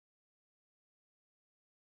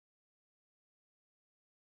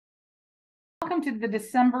welcome to the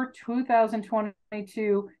December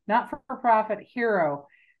 2022 not-for-profit hero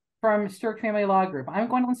from Sterk Family Law Group. I'm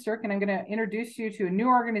Gwendolyn Sterk, and I'm going to introduce you to a new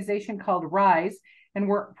organization called Rise, and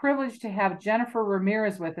we're privileged to have Jennifer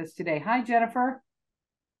Ramirez with us today. Hi, Jennifer.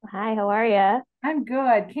 Hi, how are you? I'm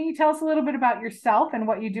good. Can you tell us a little bit about yourself and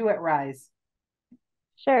what you do at Rise?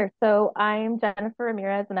 Sure. So I'm Jennifer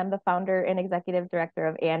Ramirez, and I'm the founder and executive director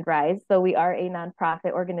of And Rise. So we are a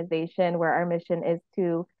nonprofit organization where our mission is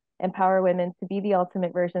to empower women to be the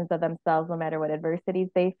ultimate versions of themselves, no matter what adversities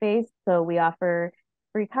they face. So we offer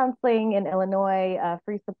free counseling in Illinois,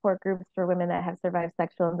 free support groups for women that have survived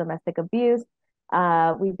sexual and domestic abuse.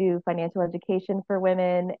 We do financial education for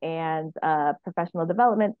women and professional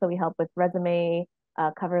development. So we help with resume,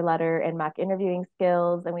 cover letter, and mock interviewing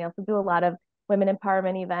skills. And we also do a lot of women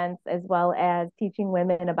empowerment events, as well as teaching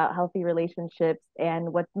women about healthy relationships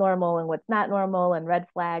and what's normal and what's not normal and red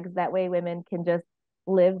flags. That way women can just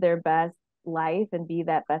live their best life and be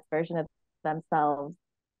that best version of themselves,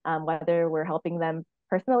 whether we're helping them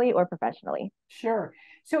personally or professionally. Sure.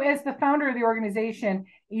 So as the founder of the organization,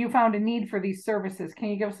 you found a need for these services. Can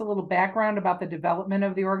you give us a little background about the development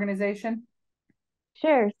of the organization?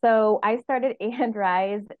 Sure. So I started And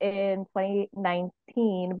Rise in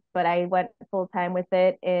 2019, but I went full time with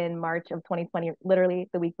it in March of 2020, literally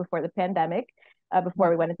the week before the pandemic, before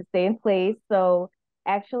we went into stay in place. So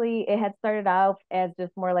actually, it had started out as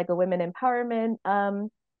just more like a women empowerment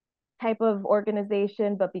type of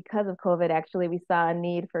organization, but because of COVID, actually, we saw a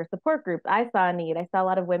need for support groups. I saw a need. I saw a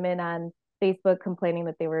lot of women on Facebook complaining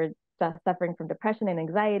that they were just suffering from depression and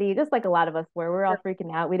anxiety, just like a lot of us were. We were all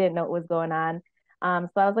freaking out. We didn't know what was going on. So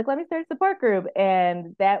I was like, let me start a support group.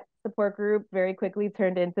 And that support group very quickly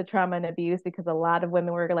turned into trauma and abuse because a lot of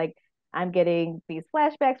women were like, I'm getting these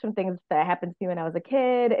flashbacks from things that happened to me when I was a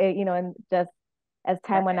kid, and just as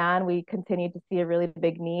time went on, we continued to see a really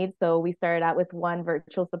big need. So we started out with one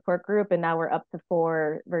virtual support group, and now we're up to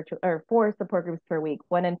four support groups per week,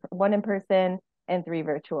 one in person and three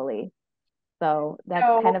virtually. So that's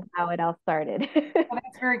kind So of how it all started. well,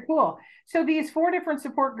 that's very cool. So these four different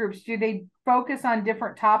support groups, do they focus on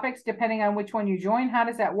different topics depending on which one you join? How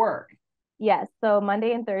does that work? Yes. So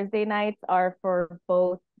Monday and Thursday nights are for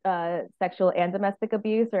both sexual and domestic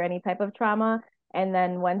abuse or any type of trauma. And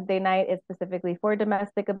then Wednesday night is specifically for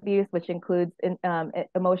domestic abuse, which includes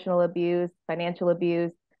emotional abuse, financial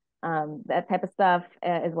abuse, that type of stuff,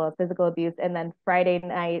 as well as physical abuse. And then Friday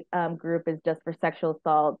night group is just for sexual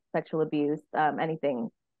assault, sexual abuse, anything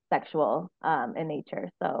sexual in nature.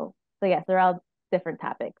 So yes, they're all different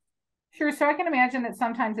topics. Sure. So I can imagine that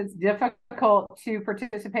sometimes it's difficult to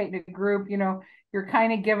participate in a group. You're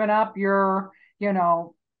kind of giving up your,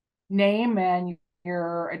 name and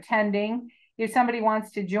you're attending. If somebody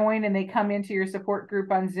wants to join and they come into your support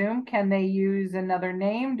group on Zoom, can they use another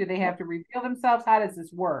name? Do they have to reveal themselves? How does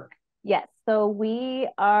this work? Yes. So we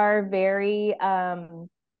are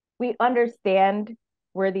we understand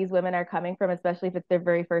where these women are coming from, especially if it's their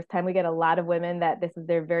very first time. We get a lot of women that this is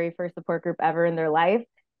their very first support group ever in their life.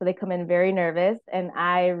 So they come in very nervous. And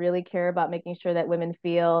I really care about making sure that women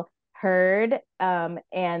feel heard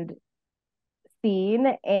and seen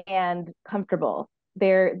and comfortable.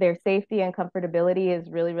 Their safety and comfortability is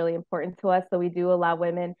really, really important to us. So we do allow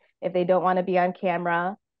women, if they don't want to be on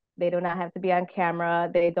camera, they do not have to be on camera.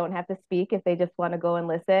 They don't have to speak if they just want to go and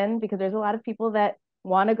listen, because there's a lot of people that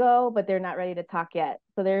want to go, but they're not ready to talk yet.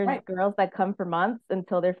 So there's Right. girls that come for months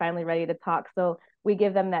until they're finally ready to talk. So we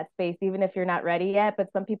give them that space, even if you're not ready yet.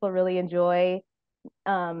 But some people really enjoy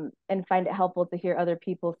and find it helpful to hear other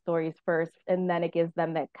people's stories first. And then it gives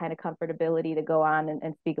them that kind of comfortability to go on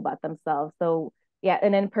and speak about themselves. So, yeah,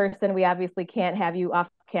 and in person, we obviously can't have you off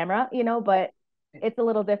camera, but it's a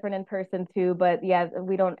little different in person too. But yeah,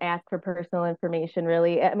 we don't ask for personal information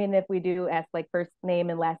really. I mean, if we do ask like first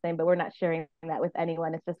name and last name, but we're not sharing that with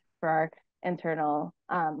anyone. It's just for our internal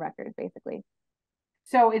records, basically.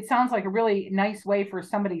 So it sounds like a really nice way for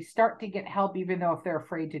somebody to start to get help, even though if they're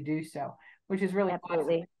afraid to do so, which is really awesome.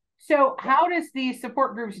 Absolutely. So Yeah. how does the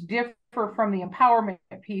support groups differ from the empowerment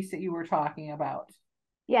piece that you were talking about?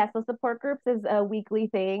 Yeah, so support groups is a weekly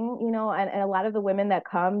thing, and a lot of the women that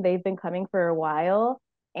come, they've been coming for a while.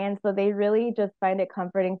 And so they really just find it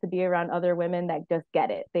comforting to be around other women that just get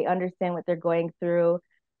it. They understand what they're going through.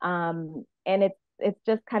 And it's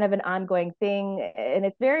just kind of an ongoing thing. And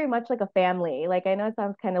it's very much like a family. Like I know it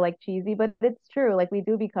sounds kind of like cheesy, but it's true. Like we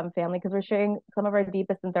do become family because we're sharing some of our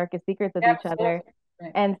deepest and darkest secrets with each other. Absolutely.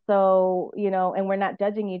 Right. And so, and we're not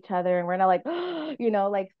judging each other and we're not like,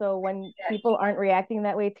 like, so when people aren't reacting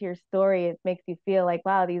that way to your story, it makes you feel like,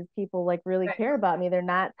 wow, these people like really Right. care about me. They're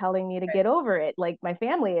not telling me to Right. get over it like my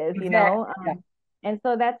family is, Exactly. Yeah. And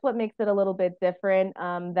so that's what makes it a little bit different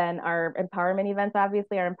than our empowerment events.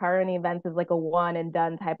 Obviously, our empowerment events is like a one and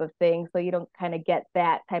done type of thing. So you don't kind of get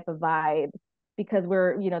that type of vibe because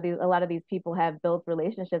we're, a lot of these people have built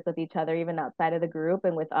relationships with each other, even outside of the group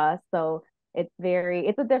and with us. So it's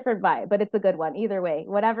a different vibe, but it's a good one. Either way,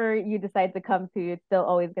 whatever you decide to come to, it's still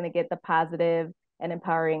always going to get the positive and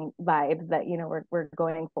empowering vibes that, we're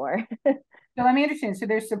going for. So let me understand. So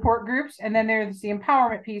there's support groups, and then there's the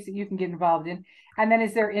empowerment piece that you can get involved in. And then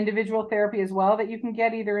is there individual therapy as well that you can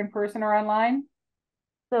get either in person or online?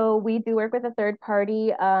 So we do work with a third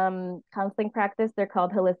party counseling practice. They're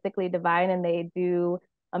called Holistically Divine, and they do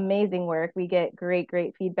amazing work. We get great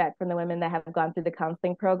feedback from the women that have gone through the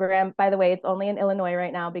counseling program. By the way, it's only in Illinois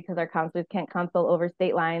right now because our counselors can't counsel over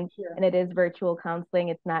state lines, Sure. and it is virtual counseling.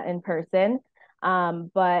 It's not in person.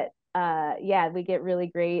 But yeah, we get really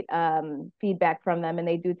great feedback from them, and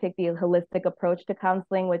they do take the holistic approach to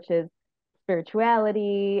counseling, which is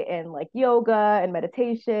spirituality and like yoga and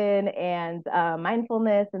meditation and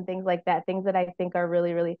mindfulness and things like that, things that I think are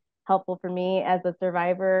really helpful for me as a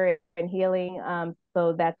survivor and healing.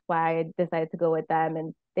 So that's why I decided to go with them,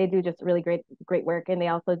 and they do just really great work. And they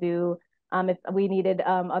also do if we needed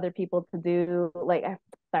other people to do like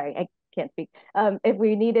sorry, I can't speak. If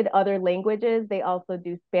we needed other languages, they also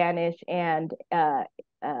do Spanish and I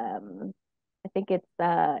think it's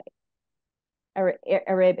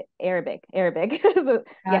Arabic. Got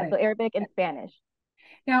Yeah, so it. Arabic and Spanish.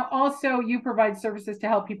 Now, also, you provide services to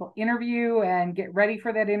help people interview and get ready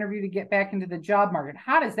for that interview to get back into the job market.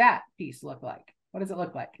 How does that piece look like? What does it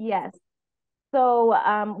look like? Yes. So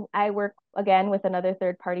I work again with another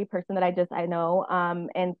third party person that I know.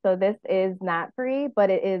 And so this is not free, but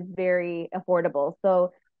it is very affordable.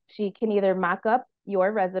 So she can either mock up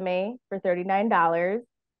your resume for $39,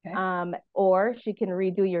 Okay. or she can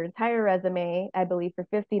redo your entire resume, I believe, for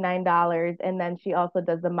 $59. And then she also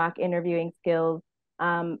does the mock interviewing skills.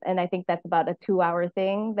 And I think that's about a 2 hour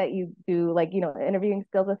thing that you do, like, interviewing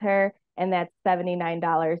skills with her, and that's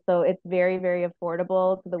 $79. So it's very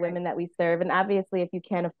affordable to the Okay. women that we serve. And obviously, if you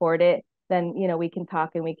can't afford it, then we can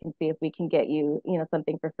talk and we can see if we can get you,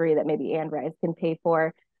 something for free that maybe Rise can pay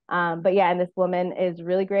for. But yeah, and this woman is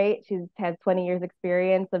really great. She's has 20 years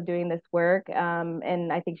experience of doing this work.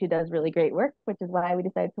 And I think she does really gregreat work, which is why we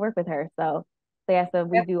decided to work with her. So yeah, so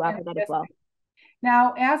we That's do offer that as well. fantastic.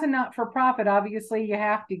 Now, as a not-for-profit, obviously you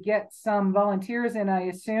have to get some volunteers in, I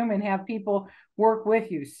assume, and have people work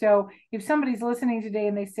with you. So if somebody's listening today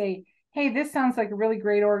and they say, hey, this sounds like a really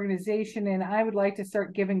great organization and I would like to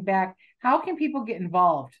start giving back, how can people get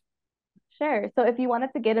involved? Sure. So if you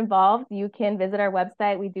wanted to get involved, you can visit our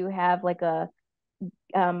website. We do have like a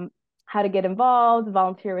um, how to get involved,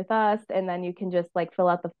 volunteer with us, and then you can just like fill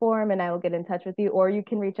out the form and I will get in touch with you. Or you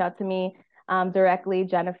can reach out to me directly,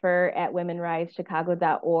 Jennifer at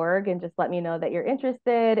womenrisechicago.org, and just let me know that you're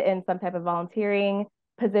interested in some type of volunteering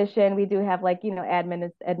position. We do have like,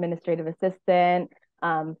 administrative assistant,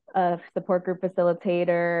 a support group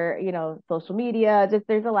facilitator, social media, just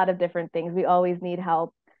there's a lot of different things. We always need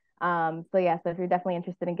help. So yeah, so if you're definitely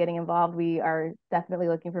interested in getting involved, we are definitely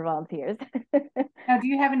looking for volunteers. Now, do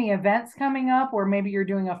you have any events coming up, or maybe you're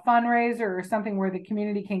doing a fundraiser or something where the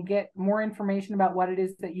community can get more information about what it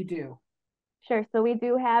is that you do? Sure. So we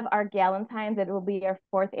do have our Galentine's. It will be our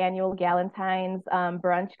fourth annual Galentine's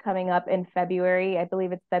brunch coming up in February. I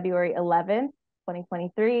believe it's February 11th,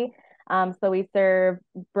 2023. So we serve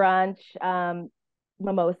brunch,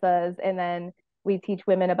 mimosas, and then we teach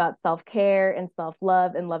women about self-care and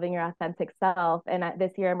self-love and loving your authentic self. And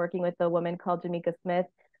this year I'm working with a woman called Jamaica Smith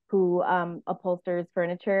who upholsters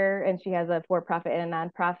furniture, and she has a for-profit and a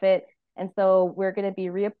nonprofit. And so we're going to be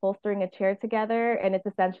reupholstering a chair together, and it's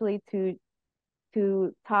essentially to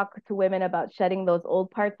talk to women about shedding those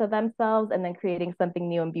old parts of themselves and then creating something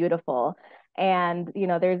new and beautiful. And,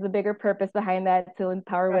 there's a bigger purpose behind that to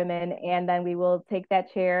empower women. And then we will take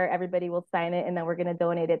that chair, everybody will sign it, and then we're going to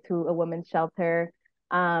donate it to a women's shelter.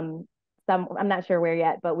 I'm not sure where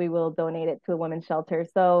yet, but we will donate it to a women's shelter.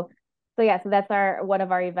 So yeah, so that's one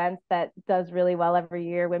of our events that does really well every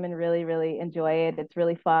year. Women really enjoy it. It's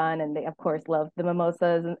really fun, and they of course love the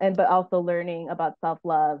mimosas and but also learning about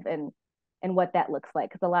self-love and what that looks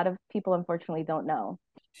like, because a lot of people unfortunately don't know.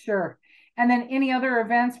 Sure. And then any other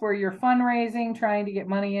events where you're fundraising, trying to get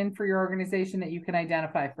money in for your organization that you can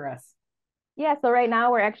identify for us? Yeah, so right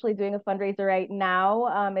now we're actually doing a fundraiser right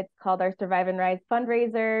now. It's called our Survive and Rise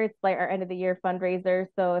fundraiser. It's like our end of the year fundraiser.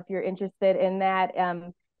 So if you're interested in that,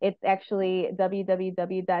 it's actually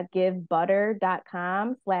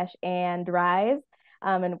www.givebutter.com/andrise.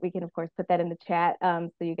 And we can, of course, put that in the chat so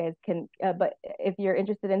you guys can. But if you're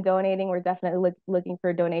interested in donating, we're definitely looking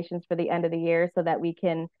for donations for the end of the year so that we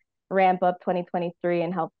can ramp up 2023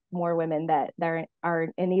 and help more women that are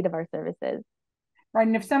in need of our services. Right.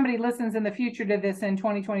 And if somebody listens in the future to this in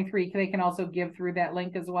 2023, they can also give through that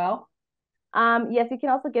link as well. Yes, you can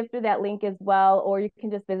also give through that link as well, or you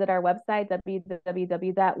can just visit our website,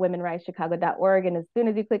 www.womenrisechicago.org. And as soon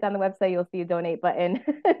as you click on the website, you'll see a donate button.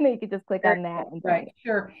 And you can just click on that and right, donate.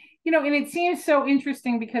 sure. And it seems so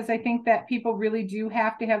interesting because I think that people really do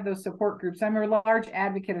have to have those support groups. I'm a large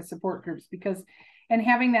advocate of support groups and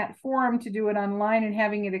having that forum to do it online and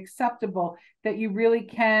having it acceptable, that you really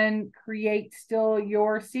can create still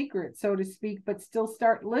your secret, so to speak, but still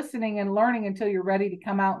start listening and learning until you're ready to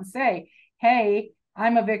come out and say, hey,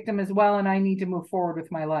 I'm a victim as well, and I need to move forward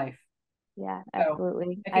with my life. Yeah,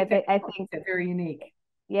 absolutely. So I think that's very unique.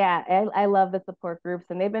 Yeah, I love the support groups,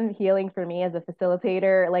 and they've been healing for me as a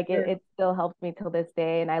facilitator. Like it still helps me till this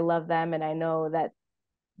day, and I love them, and I know that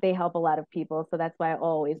they help a lot of people. So that's why I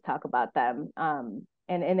always talk about them. And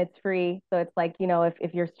it's free. So it's like,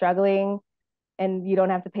 if you're struggling and you don't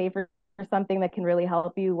have to pay for something that can really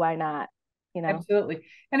help you, why not? Absolutely.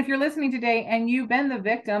 And if you're listening today and you've been the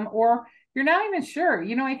victim or you're not even sure,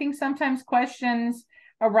 I think sometimes questions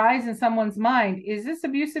arise in someone's mind. Is this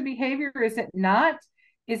abusive behavior? Is it not?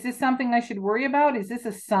 Is this something I should worry about? Is this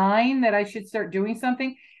a sign that I should start doing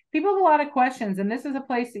something? People have a lot of questions, and this is a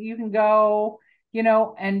place that you can go,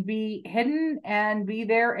 and be hidden and be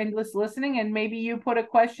there and just listening. And maybe you put a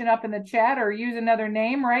question up in the chat or use another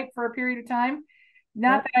name, right, for a period of time.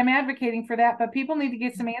 Not that I'm advocating for that, but people need to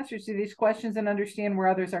get some answers to these questions and understand where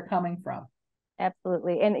others are coming from.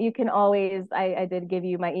 Absolutely. And you can always, I did give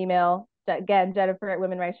you my email. Again, Jennifer at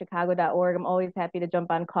womenrisechicago.org. I'm always happy to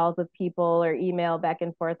jump on calls with people or email back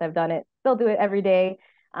and forth. I've done it, still do it every day.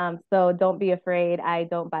 So don't be afraid. I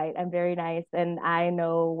don't bite. I'm very nice. And I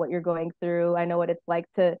know what you're going through. I know what it's like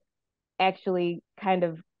to actually kind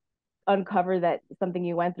of uncover that something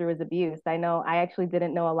you went through is abuse. I know I actually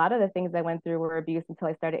didn't know a lot of the things I went through were abuse until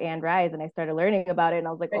I started And Rise and I started learning about it. And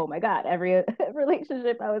I was like, oh my God, every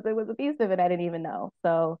relationship I was in was abusive and I didn't even know.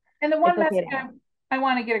 So and the one message I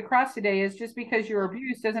want to get across today is just because you're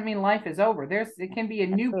abused doesn't mean life is over. It can be a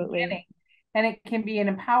new beginning, and it can be an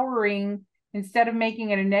empowering. Instead of making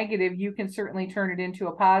it a negative, you can certainly turn it into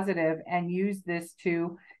a positive and use this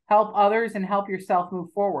to help others and help yourself move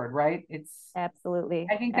forward, right? Absolutely.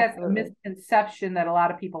 I think that's a misconception that a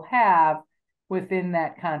lot of people have within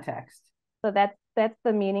that context. So that's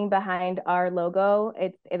the meaning behind our logo.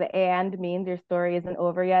 The and means your story isn't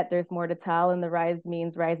over yet. There's more to tell, and the rise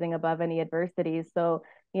means rising above any adversities. So,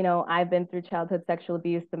 I've been through childhood sexual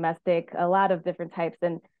abuse, domestic, a lot of different types.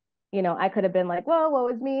 And, I could have been like, well, woe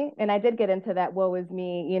is me. And I did get into that woe is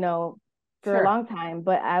me, for a long time.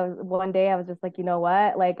 But one day I was just like, you know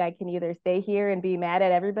what? Like I can either stay here and be mad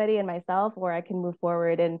at everybody and myself, or I can move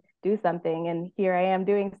forward and do something. And here I am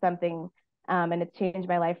doing something. And it's changed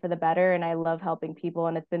my life for the better. And I love helping people.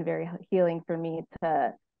 And it's been very healing for me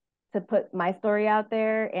to put my story out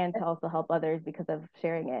there and to also help others because of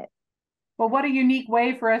sharing it. Well, what a unique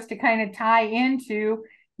way for us to kind of tie into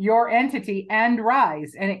your entity And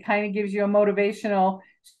Rise. And it kind of gives you a motivational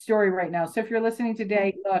story right now. So if you're listening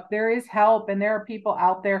today, look, there is help and there are people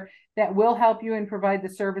out there that will help you and provide the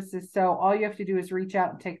services. So all you have to do is reach out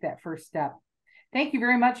and take that first step. Thank you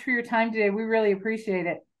very much for your time today. We really appreciate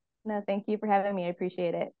it. No, thank you for having me. I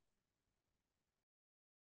appreciate it.